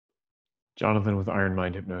Jonathan with Iron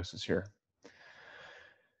Mind Hypnosis here.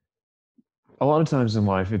 A lot of times in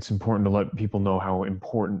life, it's important to let people know how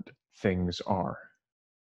important things are,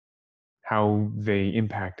 how they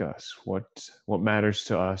impact us, what matters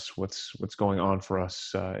to us, what's going on for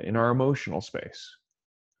us in our emotional space,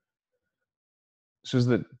 so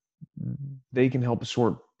that they can help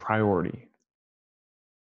sort priority.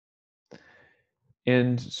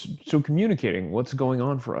 And so communicating what's going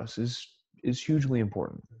on for us is hugely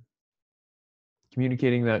important.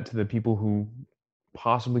 Communicating that to the people who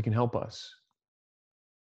possibly can help us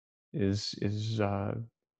is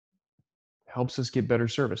helps us get better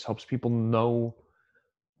service, helps people know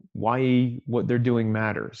why what they're doing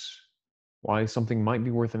matters, why something might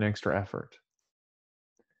be worth an extra effort.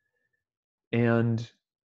 And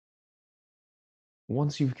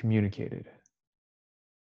once you've communicated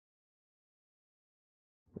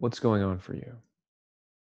what's going on for you,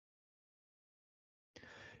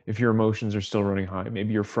 if your emotions are still running high,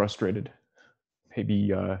 maybe you're frustrated, maybe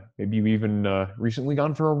you even recently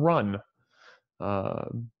gone for a run, uh,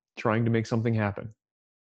 trying to make something happen.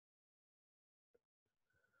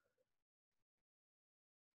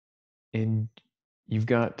 And you've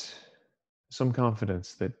got some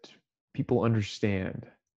confidence that people understand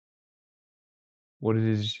what it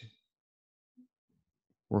is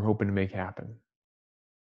we're hoping to make happen.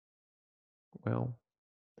 Well,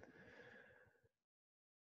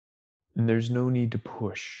 there's no need to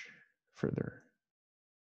push further.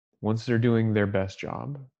 Once they're doing their best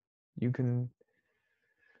job, you can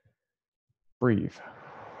breathe.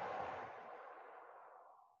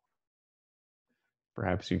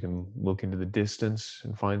 Perhaps you can look into the distance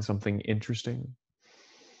and find something interesting.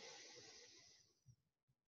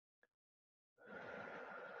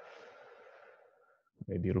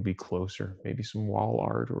 Maybe it'll be closer, maybe some wall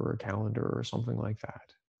art or a calendar or something like that.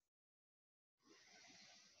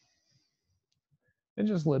 And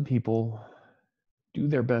just let people do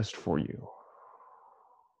their best for you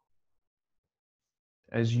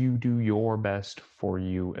as you do your best for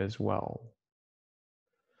you as well.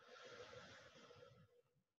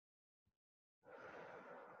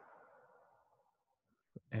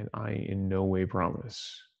 And I in no way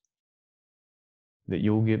promise that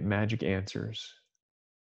you'll get magic answers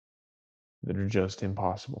that are just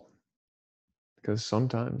impossible. Because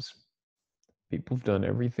sometimes people have done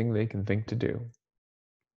everything they can think to do.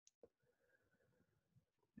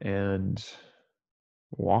 And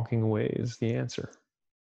walking away is the answer.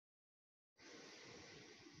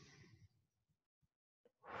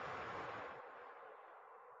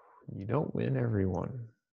 You don't win everyone.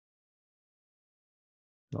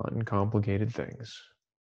 Not in complicated things.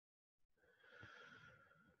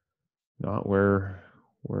 Not where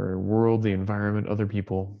world, the environment, other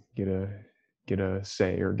people get a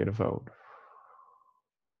say or get a vote.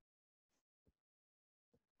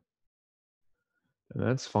 And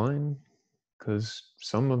that's fine, because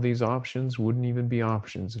some of these options wouldn't even be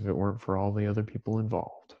options if it weren't for all the other people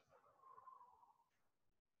involved.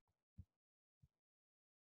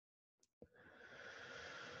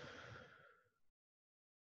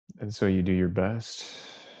 And so you do your best,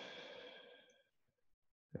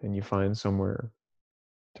 and you find somewhere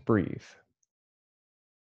to breathe.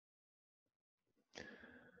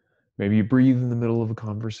 Maybe you breathe in the middle of a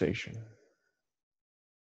conversation.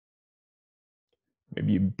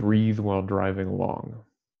 Maybe you breathe while driving along.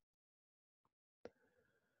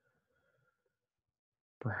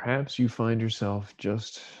 Perhaps you find yourself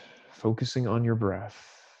just focusing on your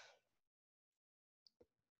breath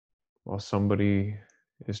while somebody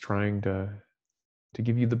is trying to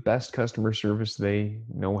give you the best customer service they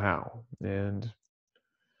know how. And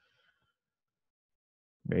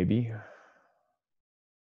maybe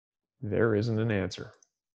there isn't an answer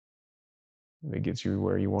that gets you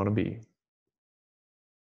where you want to be.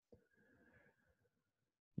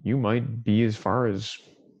 You might be as far as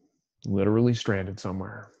literally stranded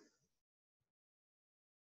somewhere.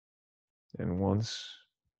 And once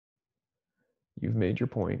you've made your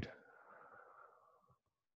point,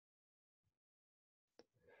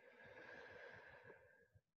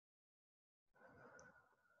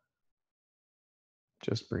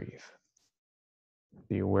 just breathe.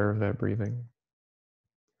 Be aware of that breathing.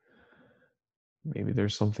 Maybe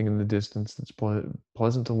there's something in the distance that's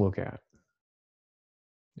pleasant to look at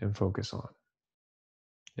and focus on.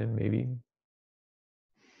 And maybe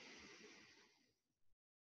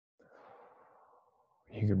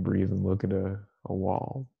you can breathe and look at a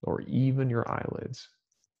wall or even your eyelids,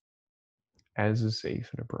 as is safe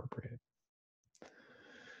and appropriate.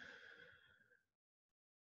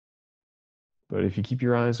 But if you keep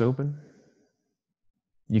your eyes open,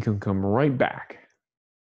 you can come right back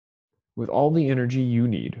with all the energy you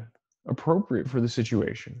need, appropriate for the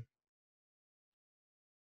situation,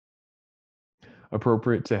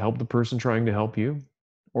 appropriate to help the person trying to help you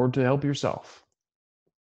or to help yourself.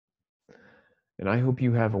 And I hope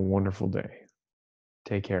you have a wonderful day.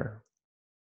 Take care.